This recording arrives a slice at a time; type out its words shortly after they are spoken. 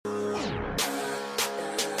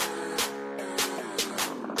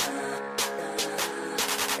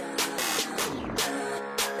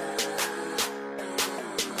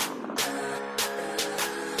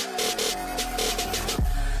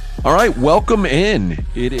All right, welcome in.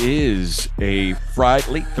 It is a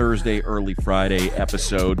late Thursday, early Friday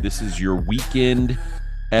episode. This is your weekend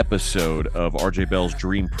episode of RJ Bell's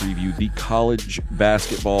Dream Preview, the college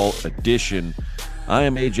basketball edition. I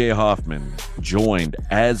am AJ Hoffman, joined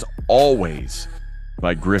as always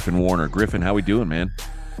by Griffin Warner. Griffin, how we doing, man?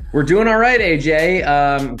 We're doing all right,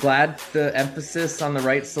 AJ. Glad the emphasis on the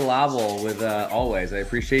right syllable with always. I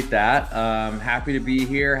appreciate that. Happy to be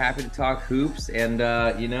here. Happy to talk hoops. And,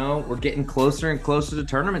 we're getting closer and closer to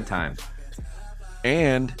tournament time.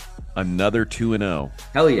 And another 2-0.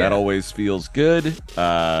 Hell yeah. That always feels good.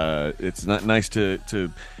 It's not nice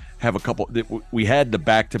to have a couple. We had the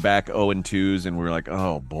back-to-back 0-2s, and we were like,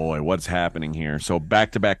 oh, boy, what's happening here? So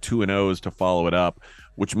back-to-back 2-0s to follow it up,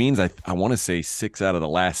 which means I want to say 6 out of the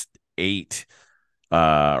last 8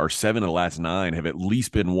 or 7 of the last 9 have at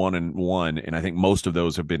least been 1-1, and I think most of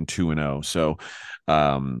those have been 2-0. So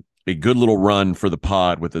a good little run for the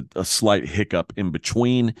pod with a slight hiccup in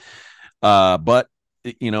between. But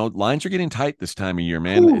lines are getting tight this time of year,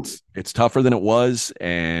 man. Ooh. It's tougher than it was,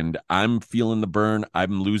 and I'm feeling the burn.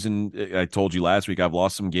 I'm losing. I told you last week I've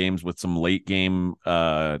lost some games with some late game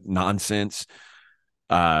nonsense.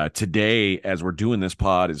 Today, as we're doing this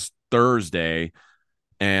pod, is Thursday,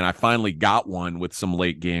 and I finally got one with some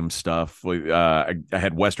late game stuff. I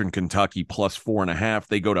had Western Kentucky plus 4.5.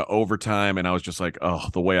 They go to overtime, and I was just like, oh,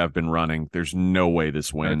 the way I've been running, there's no way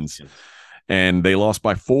this wins. And they lost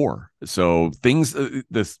by 4. So things,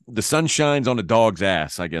 the sun shines on a dog's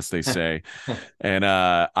ass, I guess they say. And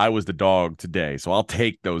I was the dog today. So I'll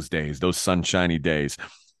take those days, those sunshiny days.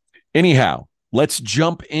 Anyhow, let's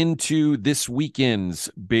jump into this weekend's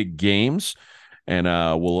big games. And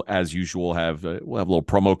we'll, as usual, we'll have a little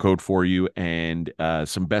promo code for you and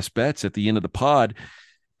some best bets at the end of the pod.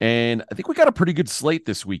 And I think we got a pretty good slate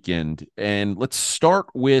this weekend. And let's start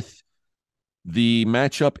with the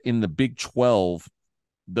matchup in the Big 12,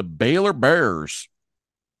 the Baylor Bears,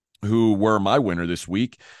 who were my winner this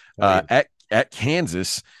week, at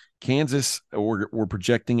Kansas. Kansas, we're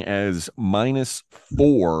projecting as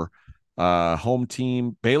 -4 home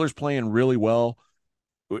team. Baylor's playing really well.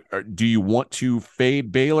 Do you want to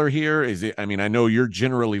fade Baylor here? I know you're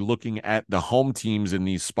generally looking at the home teams in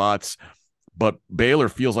these spots, but Baylor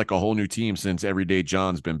feels like a whole new team since Everyday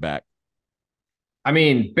John's been back.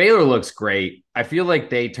 Baylor looks great. I feel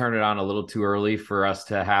like they turned it on a little too early for us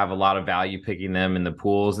to have a lot of value picking them in the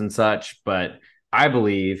pools and such. But I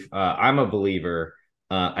believe, I'm a believer.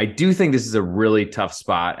 I do think this is a really tough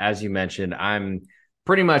spot. As you mentioned, I'm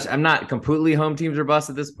not completely home teams or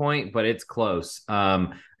bust at this point, but it's close.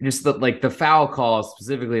 Just the foul call,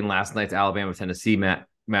 specifically in last night's Alabama-Tennessee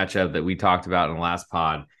matchup that we talked about in the last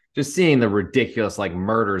pod. Just seeing the ridiculous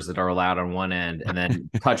murders that are allowed on one end and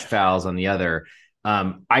then touch fouls on the other.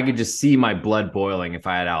 I could just see my blood boiling if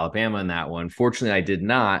I had Alabama in that one. Fortunately, I did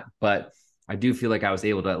not, but I do feel like I was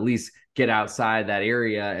able to at least get outside that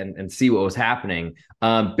area and see what was happening.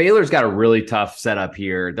 Baylor's got a really tough setup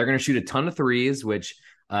here. They're going to shoot a ton of threes, which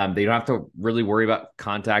they don't have to really worry about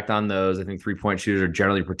contact on those. I think 3-point shooters are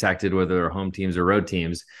generally protected, whether they're home teams or road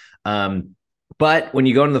teams. But when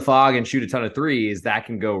you go into the fog and shoot a ton of threes, that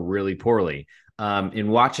can go really poorly. In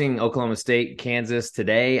watching Oklahoma State, Kansas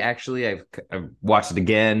today, actually, I've watched it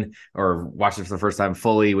again or watched it for the first time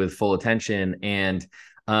fully with full attention. And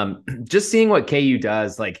just seeing what KU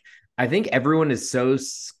does, I think everyone is so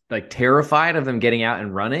terrified of them getting out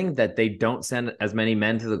and running that they don't send as many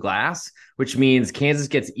men to the glass, which means Kansas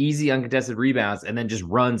gets easy uncontested rebounds and then just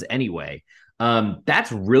runs anyway.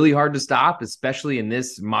 That's really hard to stop, especially in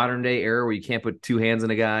this modern day era where you can't put 2 hands on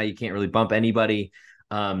a guy. You can't really bump anybody.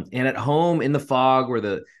 And at home in the fog where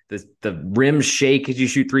the rims shake as you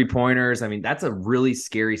shoot 3-pointers. That's a really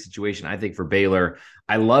scary situation, I think, for Baylor.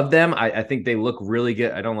 I love them. I think they look really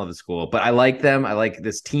good. I don't love the school, but I like them. I like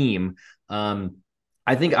this team.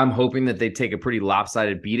 I think I'm hoping that they take a pretty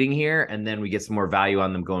lopsided beating here, and then we get some more value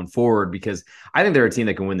on them going forward because I think they're a team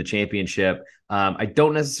that can win the championship. I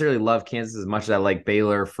don't necessarily love Kansas as much as I like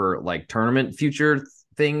Baylor for tournament future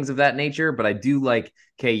things of that nature, but I do like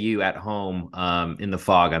KU at home in the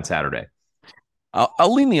fog on Saturday.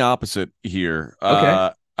 I'll lean the opposite here. Okay.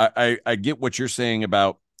 I get what you're saying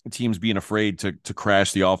about teams being afraid to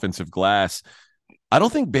crash the offensive glass. I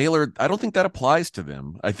don't think that applies to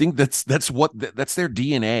them. I think that's their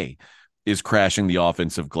DNA is crashing the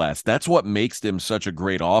offensive glass. That's what makes them such a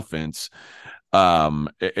great offense.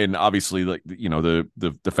 And obviously,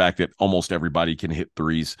 the fact that almost everybody can hit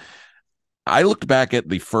threes. I looked back at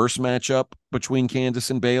the first matchup between Kansas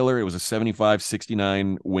and Baylor. It was a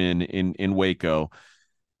 75-69 win in Waco.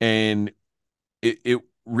 And it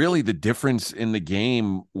really, the difference in the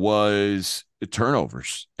game was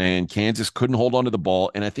turnovers, and Kansas couldn't hold on to the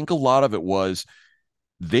ball. And I think a lot of it was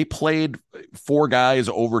they played four guys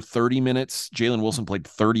over 30 minutes. Jalen Wilson played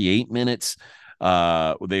 38 minutes.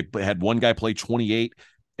 They had one guy play 28,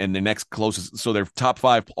 and the next closest, so their top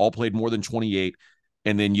five all played more than 28,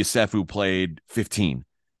 and then Yusefu played 15,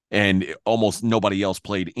 and almost nobody else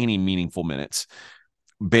played any meaningful minutes.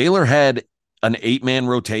 Baylor had an 8-man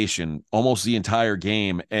rotation almost the entire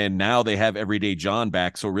game, and now they have Everyday John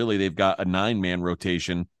back, so really they've got a 9-man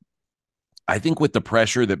rotation. I think with the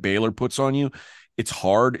pressure that Baylor puts on you, it's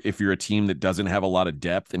hard if you're a team that doesn't have a lot of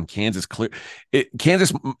depth. And Kansas,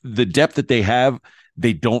 the depth that they have,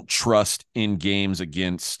 they don't trust in games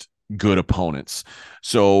against good opponents.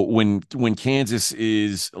 So when Kansas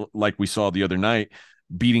is, like we saw the other night,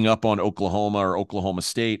 beating up on Oklahoma or Oklahoma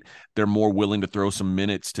State, they're more willing to throw some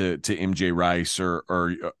minutes to MJ Rice or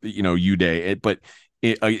Uday. But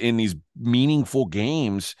in these meaningful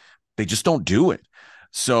games, they just don't do it.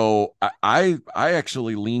 So I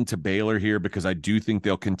actually lean to Baylor here because I do think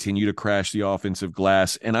they'll continue to crash the offensive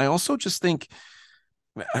glass. And I also just think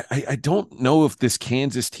I don't know if this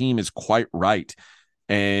Kansas team is quite right.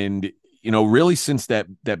 And, really since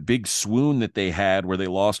that big swoon that they had where they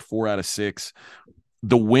lost 4 out of 6,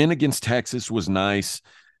 the win against Texas was nice.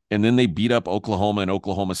 And then they beat up Oklahoma and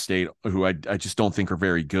Oklahoma State, who I just don't think are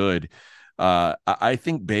very good. I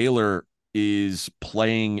think Baylor is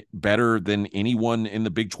playing better than anyone in the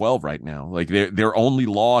Big 12 right now. Like their only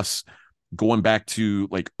loss going back to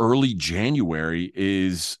like early January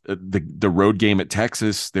is the road game at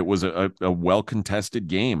Texas. That was a well-contested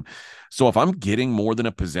game. So if I'm getting more than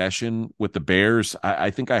a possession with the Bears, I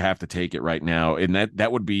think I have to take it right now. And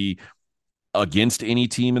that would be against any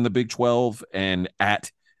team in the Big 12 and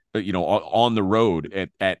on the road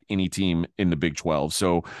at any team in the Big 12.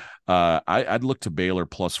 So I'd look to Baylor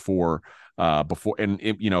 +4 before, and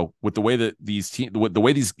with the way that the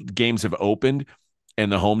way these games have opened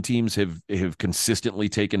and the home teams have consistently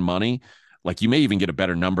taken money, like you may even get a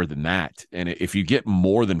better number than that. And if you get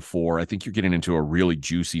more than 4, I think you're getting into a really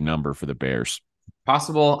juicy number for the Bears.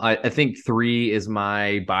 Possible. I think 3 is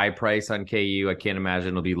my buy price on KU. I can't imagine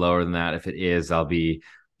it'll be lower than that. If it is, I'll be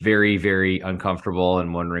very, very uncomfortable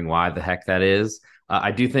and wondering why the heck that is.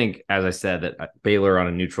 I do think, as I said, that Baylor on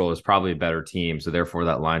a neutral is probably a better team. So therefore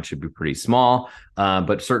that line should be pretty small.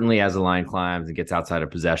 But certainly as the line climbs and gets outside of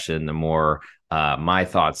possession, the more my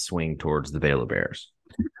thoughts swing towards the Baylor Bears.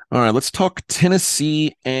 All right, let's talk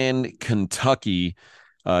Tennessee and Kentucky.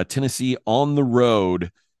 Tennessee on the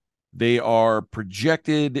road. They are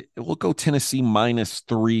projected. We'll go Tennessee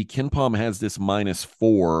 -3. KenPom has this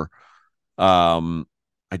 -4.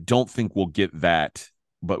 I don't think we'll get that,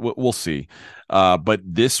 but we'll see. But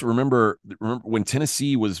this, remember when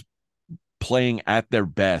Tennessee was playing at their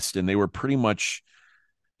best, and they were pretty much,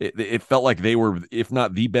 it felt like they were, if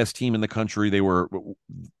not the best team in the country, they were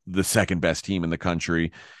the second best team in the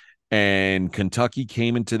country. And Kentucky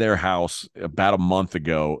came into their house about a month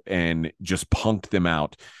ago and just punked them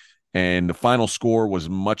out. And the final score was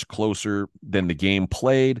much closer than the game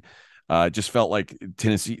played. Just felt like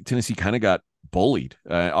Tennessee kind of got bullied.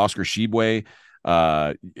 Oscar Tshiebwe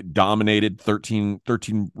dominated 13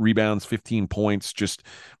 rebounds, 15 points. Just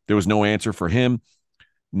there was no answer for him.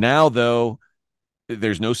 Now, though,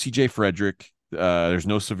 there's no CJ Frederick. There's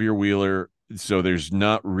no Severe Wheeler. So there's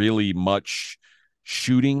not really much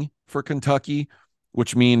shooting for Kentucky,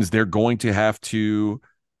 which means they're going to have to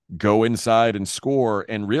go inside and score.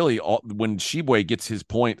 And really, when Tshiebwe gets his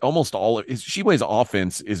point, almost all of Tshiebwe's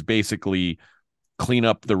offense is basically clean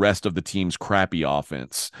up the rest of the team's crappy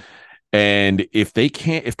offense. And if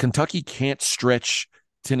Kentucky can't stretch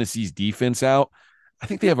Tennessee's defense out, I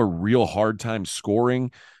think they have a real hard time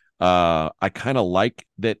scoring. I kind of like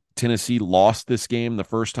that Tennessee lost this game the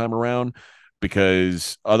first time around,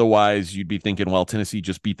 because otherwise you'd be thinking, well, Tennessee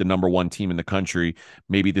just beat the number 1 team in the country.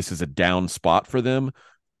 Maybe this is a down spot for them.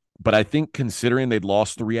 But I think considering they'd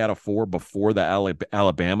lost 3 out of 4 before the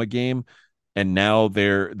Alabama game, and now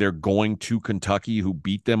they're going to Kentucky, who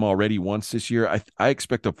beat them already once this year, I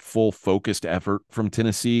expect a full focused effort from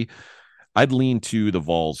Tennessee. I'd lean to the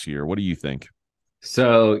Vols here. What do you think?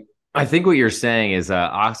 So I think what you're saying is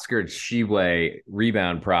Oscar Tshiebwe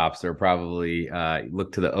rebound props are probably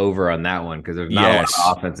look to the over on that one, because there's not a lot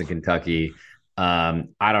of offense in Kentucky. I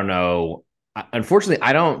don't know. Unfortunately,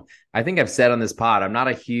 I think I've said on this pod, I'm not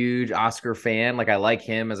a huge Oscar fan. Like, I like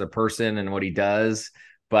him as a person and what he does,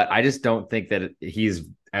 but I just don't think that he's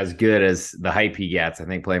as good as the hype he gets. I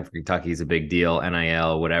think playing for Kentucky is a big deal.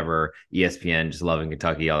 NIL, whatever, ESPN, just loving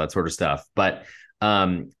Kentucky, all that sort of stuff. But,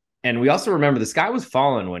 and we also remember the sky was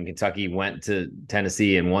falling when Kentucky went to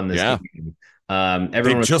Tennessee and won this game. They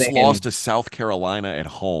Everyone was just lost saying to South Carolina at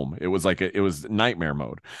home. It was like it was nightmare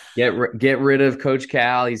mode. get rid of Coach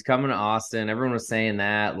Cal. He's coming to Austin. Everyone was saying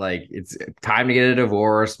that like it's time to get a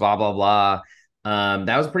divorce. Blah blah blah.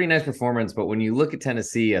 That was a pretty nice performance, but when you look at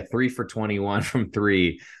Tennessee, a 3 for 21 from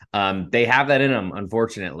three, they have that in them.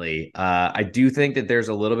 Unfortunately, I do think that there's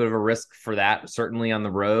a little bit of a risk for that, certainly on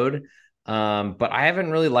the road. But I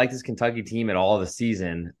haven't really liked this Kentucky team at all this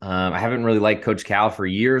season. I haven't really liked Coach Cal for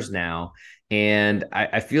years now, and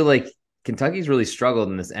I feel like Kentucky's really struggled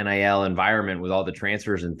in this NIL environment with all the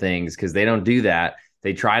transfers and things because they don't do that.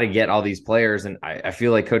 They try to get all these players, and I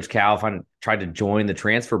feel like Coach Cal tried to join the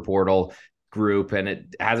transfer portal group, and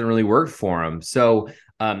it hasn't really worked for him. So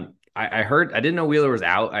I heard I didn't know Wheeler was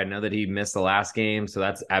out. I know that he missed the last game, so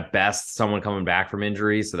that's at best someone coming back from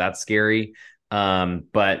injury, so that's scary.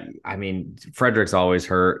 But I mean, Frederick's always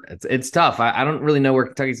hurt. It's tough. I don't really know where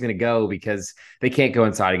Kentucky's going to go because they can't go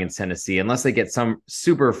inside against Tennessee unless they get some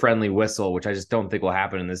super friendly whistle, which I just don't think will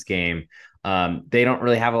happen in this game. They don't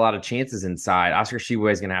really have a lot of chances inside. Oscar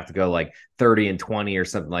Tshiebwe is going to have to go like 30-20 or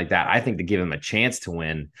something like that, I think, to give him a chance to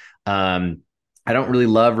win. I don't really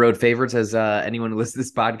love road favorites, as anyone who listens to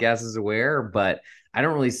this podcast is aware, but I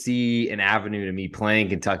don't really see an avenue to me playing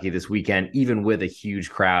Kentucky this weekend, even with a huge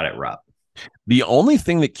crowd at Rupp. The only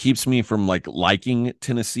thing that keeps me from liking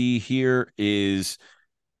Tennessee here is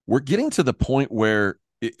we're getting to the point where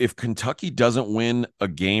if Kentucky doesn't win a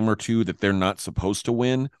game or two that they're not supposed to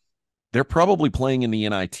win, they're probably playing in the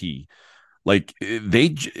NIT.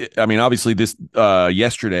 I mean, obviously this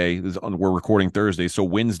yesterday, we're recording Thursday. So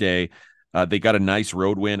Wednesday, they got a nice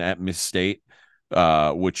road win at Miss State,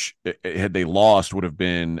 which had they lost would have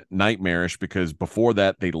been nightmarish because before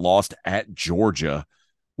that they lost at Georgia,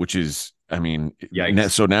 which is, I mean,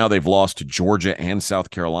 yikes. So now they've lost to Georgia and South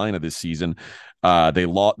Carolina this season. They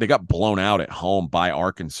got blown out at home by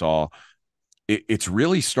Arkansas. It's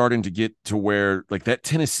really starting to get to where that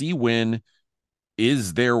Tennessee win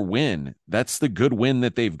is their win. That's the good win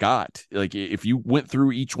that they've got. If you went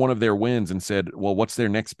through each one of their wins and said, well, what's their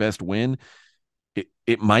next best win?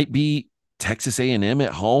 It might be Texas A&M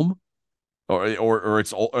at home. Or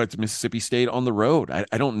it's Mississippi State on the road.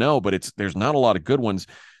 I don't know, but there's not a lot of good ones.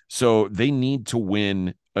 So they need to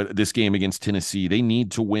win this game against Tennessee. They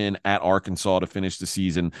need to win at Arkansas to finish the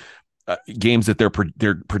season. Games that they're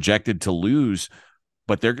projected to lose,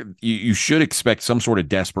 but you should expect some sort of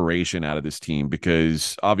desperation out of this team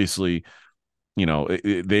because obviously,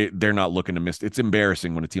 they're not looking to miss. It's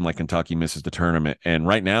embarrassing when a team like Kentucky misses the tournament, and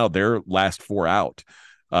right now they're last four out.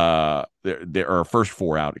 There are first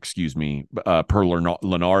four out, excuse me, per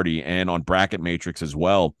Lenardi, and on Bracket Matrix as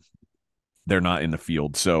well. They're not in the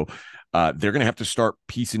field. So they're going to have to start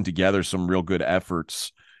piecing together some real good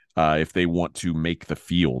efforts if they want to make the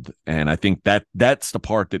field. And I think that's the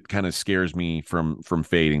part that kind of scares me from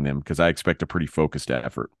fading them because I expect a pretty focused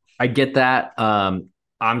effort. I get that.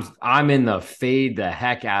 I'm in the fade the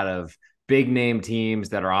heck out of big name teams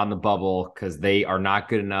that are on the bubble because they are not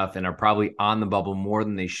good enough and are probably on the bubble more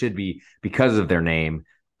than they should be because of their name.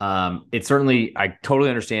 It's certainly, I totally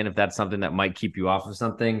understand if that's something that might keep you off of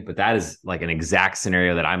something, but that is like an exact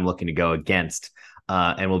scenario that I'm looking to go against.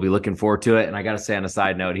 And we'll be looking forward to it. And I got to say on a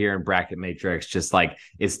side note here in Bracket Matrix, just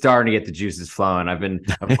it's starting to get the juices flowing. I've been,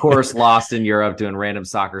 of course, lost in Europe doing random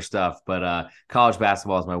soccer stuff, but college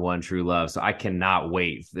basketball is my one true love. So I cannot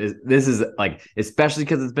wait. This is especially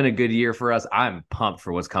because it's been a good year for us. I'm pumped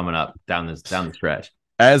for what's coming up down the stretch.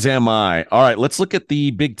 As am I. All right, let's look at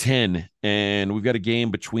the Big Ten. And we've got a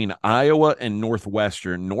game between Iowa and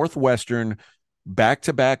Northwestern. Northwestern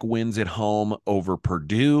back-to-back wins at home over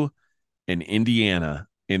Purdue and Indiana.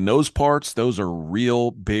 In those parts, those are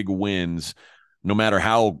real big wins, no matter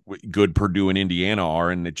how good Purdue and Indiana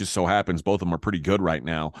are. And it just so happens both of them are pretty good right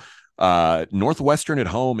now. Northwestern at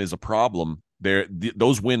home is a problem.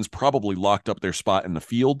 Those wins probably locked up their spot in the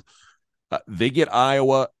field. They get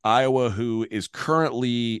Iowa, who is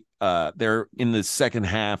currently they're in the second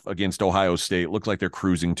half against Ohio State. Looks like they're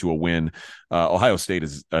cruising to a win. Ohio State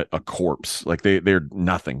is a corpse. They're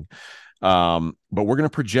nothing. But we're going to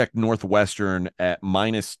project Northwestern at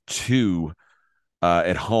 -2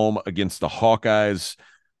 at home against the Hawkeyes.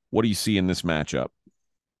 What do you see in this matchup?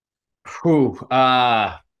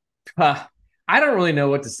 I don't really know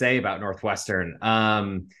what to say about Northwestern.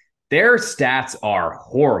 Their stats are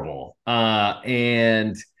horrible.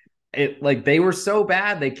 And they were so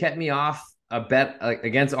bad, they kept me off a bet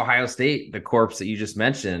against Ohio State, the corpse that you just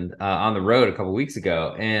mentioned, on the road a couple weeks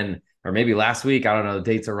ago. Or maybe last week. I don't know.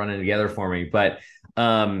 The dates are running together for me, but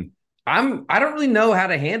I don't really know how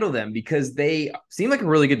to handle them because they seem like a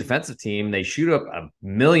really good defensive team. They shoot up a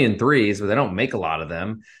million threes, but they don't make a lot of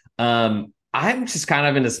them. I'm just kind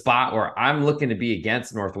of in a spot where I'm looking to be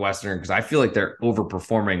against Northwestern because I feel like they're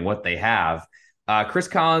overperforming what they have. Chris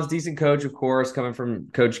Collins, decent coach, of course, coming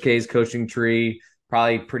from Coach K's coaching tree.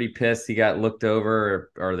 Probably pretty pissed he got looked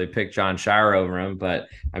over, or they picked John Shire over him. But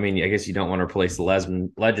I mean, I guess you don't want to replace the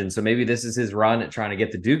legend. So maybe this is his run at trying to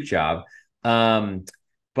get the Duke job. Um,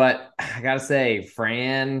 but I gotta say,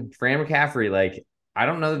 Fran McCaffrey, like I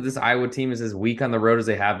don't know that this Iowa team is as weak on the road as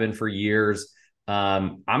they have been for years.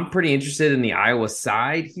 I'm pretty interested in the Iowa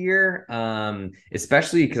side here,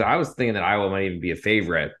 especially because I was thinking that Iowa might even be a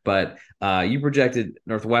favorite, but you projected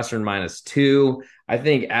Northwestern -2. I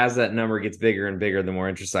think as that number gets bigger and bigger, the more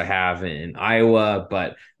interest I have in Iowa.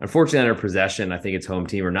 But unfortunately, under possession, I think it's home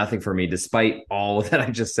team or nothing for me, despite all that I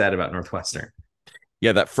just said about Northwestern.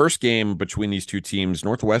 Yeah, that first game between these two teams,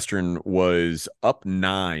 Northwestern was up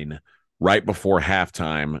 9 right before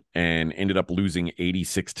halftime and ended up losing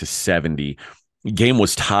 86-70. Game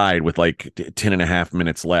was tied with like 10 and a half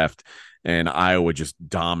minutes left, and Iowa just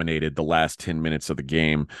dominated the last 10 minutes of the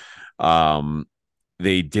game.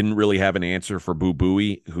 They didn't really have an answer for Boo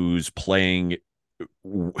Buie, who's playing.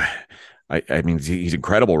 I mean, he's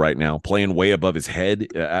incredible right now, playing way above his head,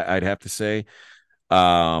 I'd have to say.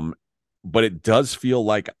 But it does feel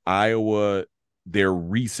like Iowa, their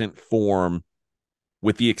recent form,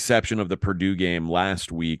 with the exception of the Purdue game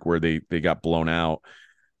last week where they got blown out,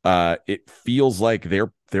 it feels like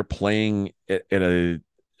they're playing at a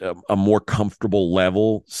more comfortable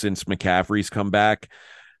level since McCaffrey's come back.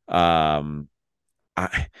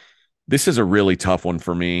 This is a really tough one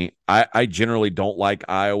for me. I generally don't like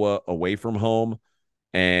Iowa away from home,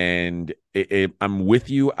 and I'm with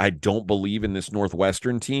you. I don't believe in this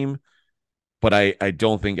Northwestern team, but I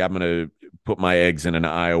don't think I'm going to put my eggs in an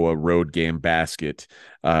Iowa road game basket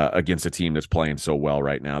against a team that's playing so well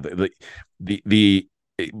right now.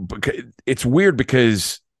 It's weird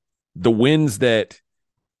because the wins that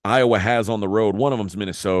Iowa has on the road, one of them's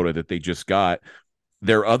Minnesota that they just got.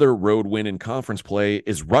 Their other road win in conference play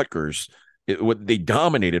is Rutgers. They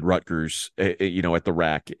dominated Rutgers, at the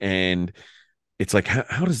rack, and it's like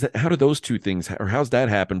how do those two things, or how's that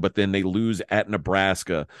happen? But then they lose at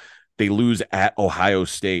Nebraska. They lose at Ohio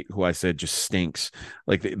State, who I said just stinks.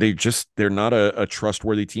 Like they're not a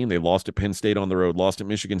trustworthy team. They lost at Penn State on the road, lost at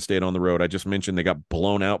Michigan State on the road. I just mentioned they got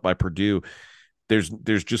blown out by Purdue.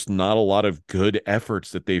 There's just not a lot of good efforts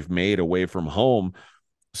that they've made away from home.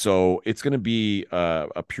 So it's going to be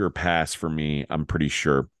a pure pass for me, I'm pretty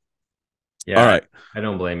sure. Yeah, all right. I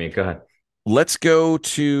don't blame you. Go ahead. Let's go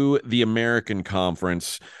to the American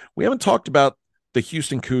Conference. We haven't talked about the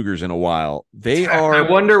Houston Cougars in a while. I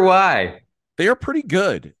wonder why. They are pretty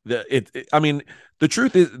good. I mean, the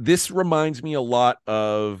truth is, this reminds me a lot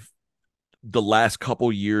of the last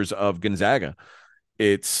couple years of Gonzaga.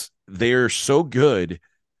 They're so good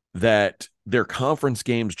that their conference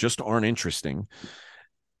games just aren't interesting.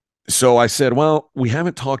 So I said, well, we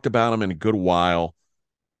haven't talked about them in a good while.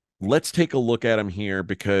 Let's take a look at them here,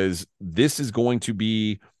 because this is going to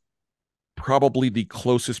be probably the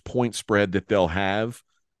closest point spread that they'll have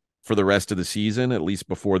for the rest of the season, at least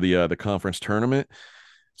before the conference tournament.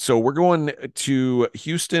 So we're going to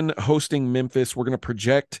Houston hosting Memphis. We're going to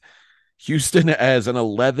project Houston as an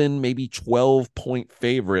 11, maybe 12-point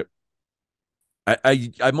favorite.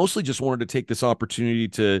 I mostly just wanted to take this opportunity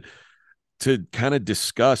to kind of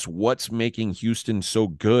discuss what's making Houston so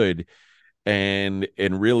good. And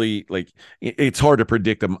really, like, it's hard to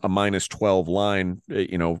predict a -12 line,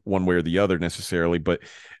 one way or the other necessarily. But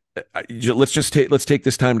let's take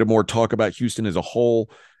this time to more talk about Houston as a whole.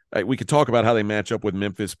 We could talk about how they match up with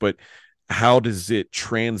Memphis, but how does it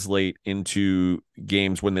translate into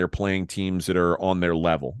games when they're playing teams that are on their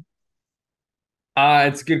level?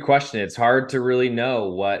 It's a good question. It's hard to really know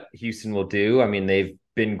what Houston will do. I mean, they've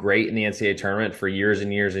been great in the NCAA tournament for years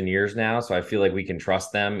and years and years now. So I feel like we can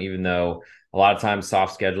trust them, even though a lot of times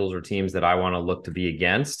soft schedules are teams that I want to look to be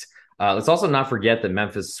against. Let's also not forget that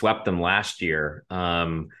Memphis swept them last year.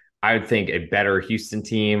 I would think a better Houston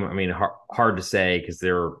team. I mean, hard to say because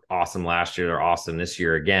they were awesome last year. They're awesome this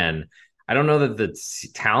year again. I don't know that the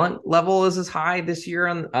talent level is as high this year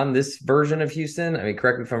on this version of Houston. I mean,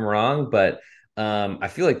 correct me if I'm wrong, but I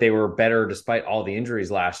feel like they were better despite all the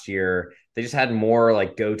injuries last year. They just had more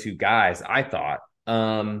like go-to guys, I thought.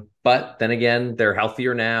 But then again, they're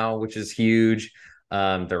healthier now, which is huge.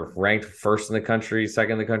 They're ranked first in the country,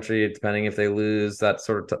 second in the country, depending if they lose. That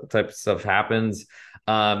sort of type of stuff happens.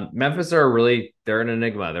 Memphis they're an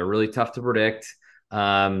enigma. They're really tough to predict.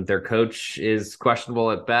 Their coach is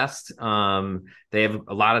questionable at best. They have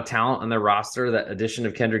a lot of talent on their roster. That addition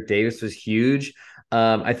of Kendrick Davis was huge.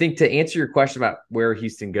 I think to answer your question about where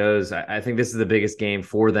Houston goes, I think this is the biggest game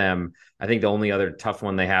for them. I think the only other tough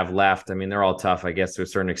one they have left, I mean, they're all tough, I guess, to a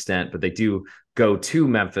certain extent, but they do go to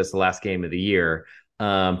Memphis the last game of the year.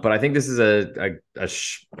 But I think this is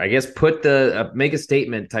I guess make a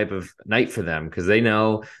statement type of night for them because they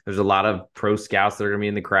know there's a lot of pro scouts that are going to be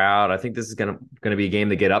in the crowd. I think this is going to be a game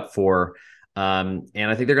to get up for. And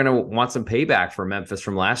I think they're going to want some payback for Memphis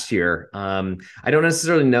from last year. I don't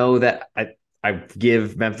necessarily know that I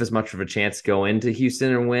give Memphis much of a chance to go into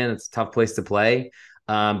Houston and win. It's a tough place to play.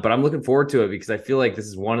 But I'm looking forward to it because I feel like this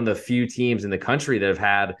is one of the few teams in the country that have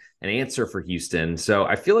had an answer for Houston. So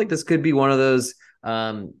I feel like this could be one of those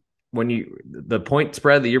when the point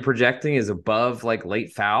spread that you're projecting is above like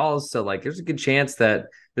late fouls. So like there's a good chance that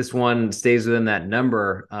this one stays within that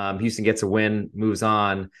number. Houston gets a win, moves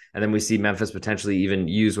on, and then we see Memphis potentially even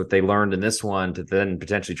use what they learned in this one to then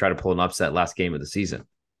potentially try to pull an upset last game of the season.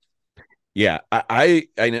 Yeah, I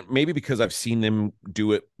maybe because I've seen them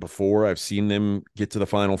do it before. I've seen them get to the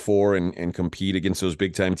Final Four and compete against those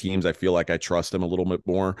big time teams. I feel like I trust them a little bit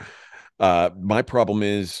more. My problem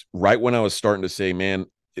is right when I was starting to say, man,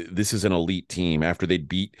 this is an elite team after they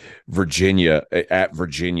beat Virginia at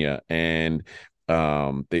Virginia and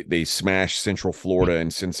they smashed Central Florida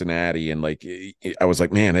and Cincinnati. And like, I was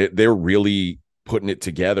like, man, they're really putting it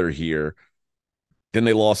together here. Then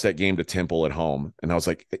they lost that game to Temple at home. And I was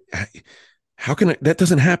like, how can that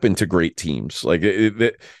doesn't happen to great teams? Like,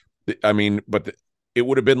 I mean, but it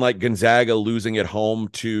would have been like Gonzaga losing at home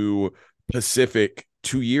to Pacific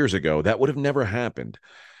 2 years ago. That would have never happened.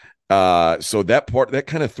 So that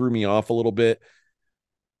kind of threw me off a little bit.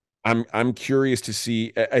 I'm curious to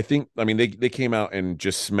see. I think, I mean, they came out and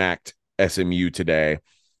just smacked SMU today.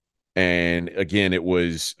 And again, it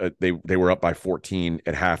was they were up by 14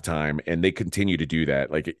 at halftime, and they continue to do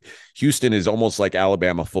that. Like Houston is almost like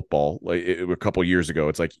Alabama football. Like a couple years ago,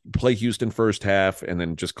 it's like play Houston first half and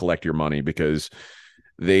then just collect your money because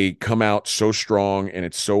they come out so strong and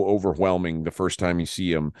it's so overwhelming the first time you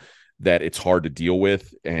see them that it's hard to deal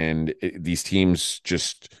with. And these teams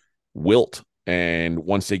just wilt. And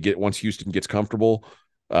once Houston gets comfortable,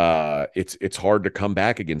 it's hard to come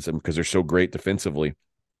back against them because they're so great defensively.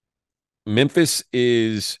 Memphis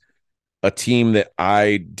is a team that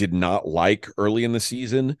I did not like early in the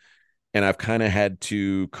season, and I've kind of had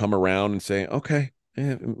to come around and say, okay,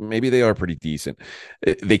 maybe they are pretty decent.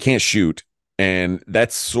 They can't shoot, and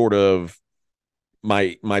that's sort of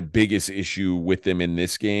my biggest issue with them in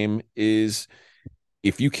this game is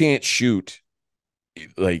if you can't shoot,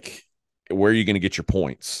 like, where are you going to get your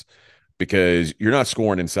points? Because you're not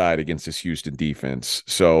scoring inside against this Houston defense.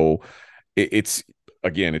 So it's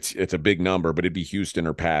a big number, but it'd be Houston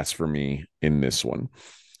or pass for me in this one.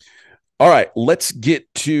 All right, let's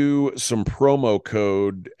get to some promo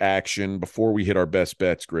code action before we hit our best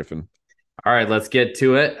bets, Griffin. All right, let's get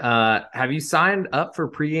to it. Have you signed up for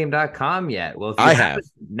pregame.com yet? Well, if you I have.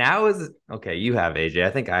 Now is okay. You have, AJ. I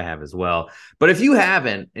think I have as well. But if you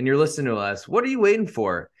haven't and you're listening to us, what are you waiting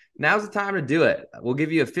for? Now's the time to do it. We'll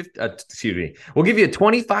give you We'll give you a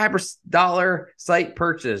 $25 site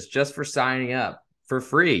purchase just for signing up for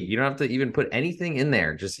free. You don't have to even put anything in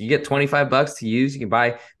there. Just you get $25 to use. You can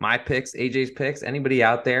buy my picks, AJ's picks, anybody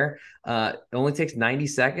out there. It only takes 90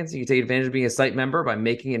 seconds. You can take advantage of being a site member by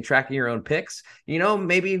making and tracking your own picks. You know,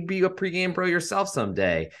 maybe be a pregame pro yourself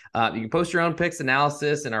someday. You can post your own picks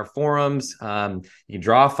analysis in our forums. You can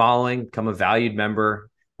draw a following, become a valued member.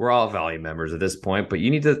 We're all valued members at this point, but you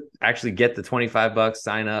need to actually get the $25,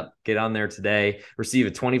 sign up, get on there today, receive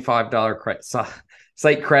a $25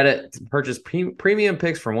 site credit to purchase premium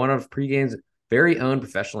picks from one of pregame's very own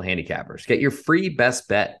professional handicappers. Get your free best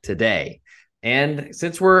bet today. And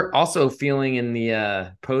since we're also feeling in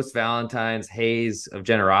the post-Valentine's haze of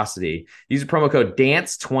generosity, use the promo code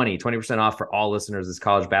DANCE20, 20% off for all listeners of this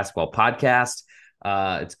college basketball podcast.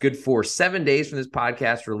 It's good for 7 days from this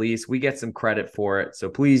podcast release. We get some credit for it. So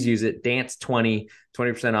please use it. DANCE20,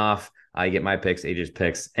 20% off. You get my picks, AJ's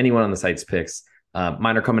picks, anyone on the site's picks.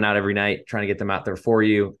 Mine are coming out every night, trying to get them out there for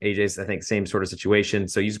you. AJ's, I think, same sort of situation.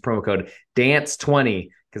 So use the promo code DANCE20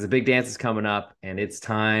 because the big dance is coming up and it's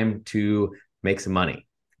time to make some money.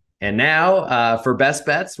 And now for best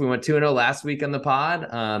bets, we went 2-0 last week on the pod.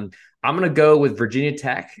 I'm going to go with Virginia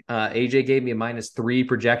Tech. AJ gave me a -3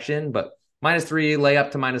 projection, but -3 lay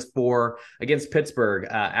up to -4 against Pittsburgh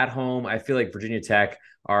at home. I feel like Virginia Tech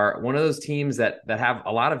are one of those teams that have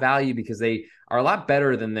a lot of value because they are a lot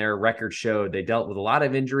better than their record showed. They dealt with a lot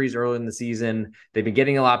of injuries early in the season. They've been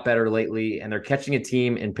getting a lot better lately, and they're catching a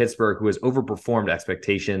team in Pittsburgh who has overperformed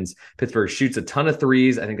expectations. Pittsburgh shoots a ton of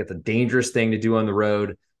threes. I think that's a dangerous thing to do on the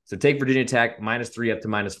road. So take Virginia Tech -3 up to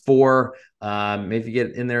 -4. Maybe if you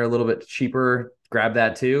get in there a little bit cheaper, grab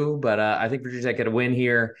that too. But I think Virginia Tech get a win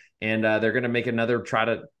here, and they're going to make another try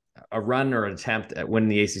to a run or an attempt at winning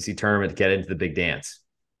the ACC tournament to get into the big dance.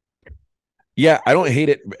 Yeah, I don't hate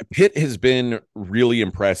it. Pitt has been really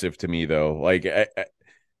impressive to me, though.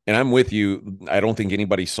 And I'm with you. I don't think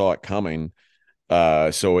anybody saw it coming.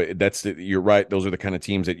 You're right. Those are the kind of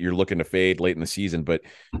teams that you're looking to fade late in the season. But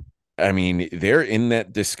I mean, they're in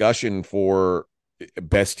that discussion for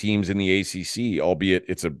best teams in the ACC, albeit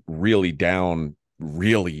it's a really down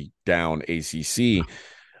ACC.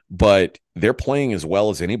 But they're playing as well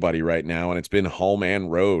as anybody right now, and it's been home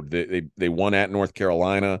and road. They won at North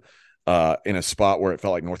Carolina in a spot where it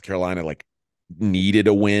felt like North Carolina like needed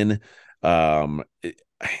a win. Um,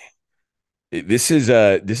 this is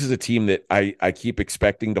a team that I keep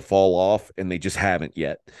expecting to fall off, and they just haven't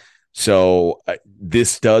yet. So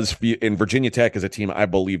this does feel, and Virginia Tech is a team I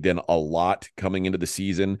believed in a lot coming into the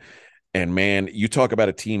season. And man, you talk about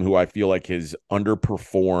a team who I feel like has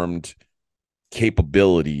underperformed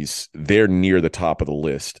capabilities. They're near the top of the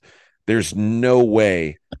list. There's no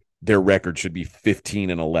way their record should be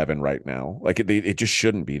 15-11 right now. Like it just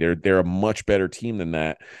shouldn't be. They're a much better team than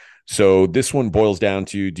that. So this one boils down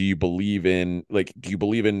to, do you believe in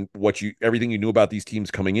everything you knew about these teams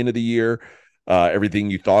coming into the year, everything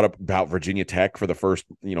you thought about Virginia Tech for the first,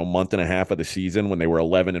 month and a half of the season when they were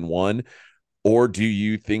 11-1, or do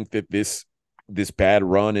you think that this bad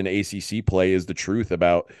run in ACC play is the truth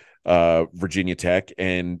about Virginia Tech,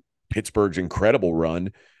 and Pittsburgh's incredible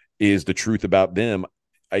run is the truth about them?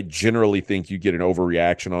 I generally think you get an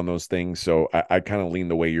overreaction on those things. So I kind of lean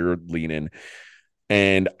the way you're leaning.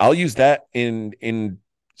 And I'll use that in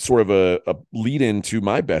sort of a lead into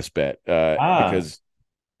my best bet because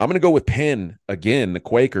I'm going to go with Penn again, the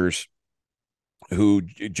Quakers, who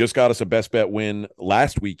just got us a best bet win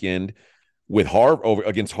last weekend with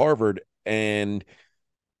against Harvard. And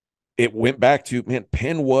it went back to, man,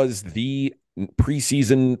 Penn was the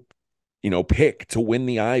preseason, pick to win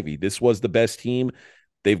the Ivy. This was the best team.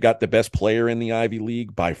 They've got the best player in the Ivy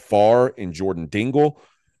League by far in Jordan Dingle.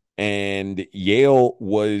 And Yale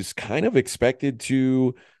was kind of expected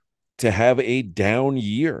to have a down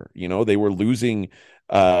year. They were losing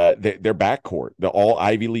their backcourt. The all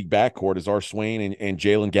Ivy League backcourt, Azar Swain and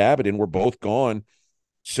Jalen Gabbidon, were both gone.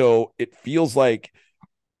 So it feels like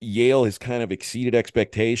Yale has kind of exceeded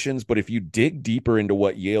expectations. But if you dig deeper into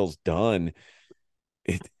what Yale's done,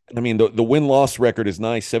 the win-loss record is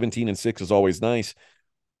nice. 17-6 is always nice.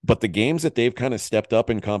 But the games that they've kind of stepped up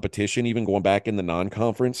in competition, even going back in the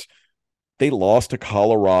non-conference, they lost to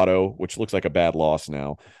Colorado, which looks like a bad loss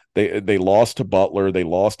now. They lost to Butler. They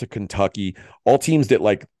lost to Kentucky. All teams that,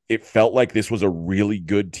 like, it felt like this was a really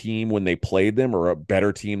good team when they played them, or a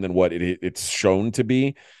better team than what it's shown to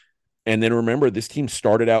be. And then remember, this team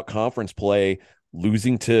started out conference play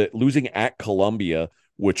losing at Columbia,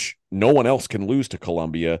 which no one else can lose to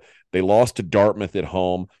Columbia. They lost to Dartmouth at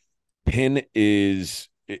home. Penn is,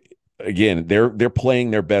 again, they're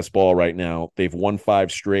playing their best ball right now. They've won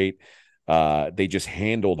 5 straight. They just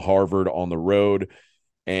handled Harvard on the road.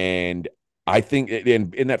 And I think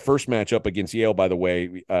in that first matchup against Yale, by the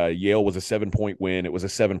way, Yale was a 7-point win. It was a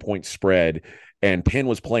 7-point spread, and Penn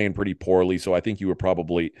was playing pretty poorly. So I think you were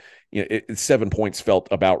probably, 7 points felt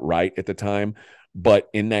about right at the time. But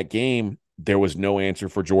in that game, there was no answer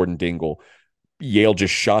for Jordan Dingle. Yale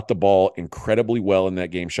just shot the ball incredibly well in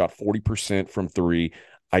that game, shot 40% from 3.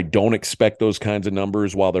 I don't expect those kinds of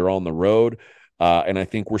numbers while they're on the road. And I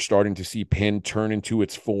think we're starting to see Penn turn into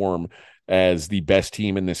its form as the best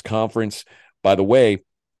team in this conference. By the way,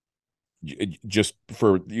 just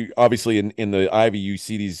for you, obviously in the Ivy, you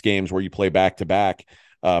see these games where you play back-to-back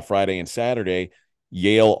Friday and Saturday.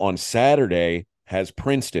 Yale on Saturday has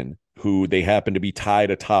Princeton, who they happen to be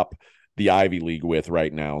tied atop the Ivy League with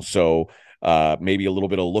right now. So maybe a little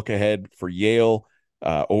bit of look ahead for Yale,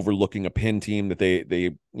 overlooking a Penn team that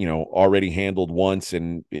they already handled once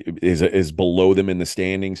and is below them in the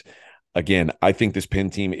standings. Again, I think this Penn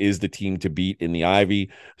team is the team to beat in the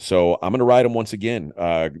Ivy. So I'm going to ride them once again.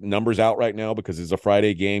 Numbers out right now because it's a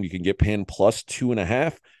Friday game. You can get Penn plus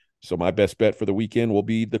 2.5. So my best bet for the weekend will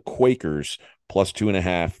be the Quakers plus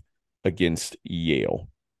 2.5 against Yale.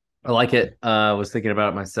 I like it. I was thinking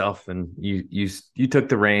about it myself, and you took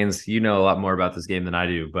the reins. You know a lot more about this game than I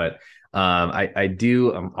do, but I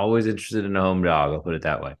do. I'm always interested in a home dog. I'll put it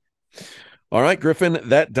that way. All right, Griffin,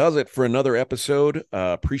 that does it for another episode.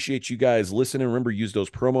 Appreciate you guys listening. Remember, use those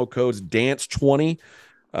promo codes DANCE20.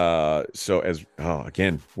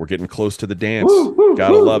 Again, we're getting close to the dance.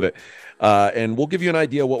 Gotta love it. And we'll give you an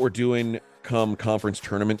idea what we're doing come conference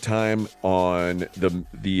tournament time on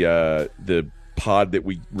the pod that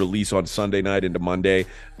we release on Sunday night into Monday,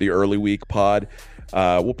 the early week pod.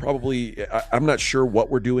 We'll probably, I'm not sure what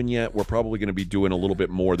we're doing yet. We're probably going to be doing a little bit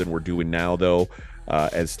more than we're doing now, though,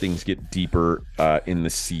 as things get deeper in the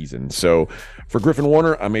season. So for Griffin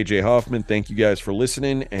Warner, I'm AJ Hoffman. Thank you guys for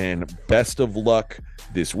listening, and best of luck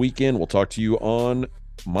this weekend. We'll talk to you on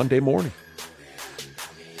Monday morning.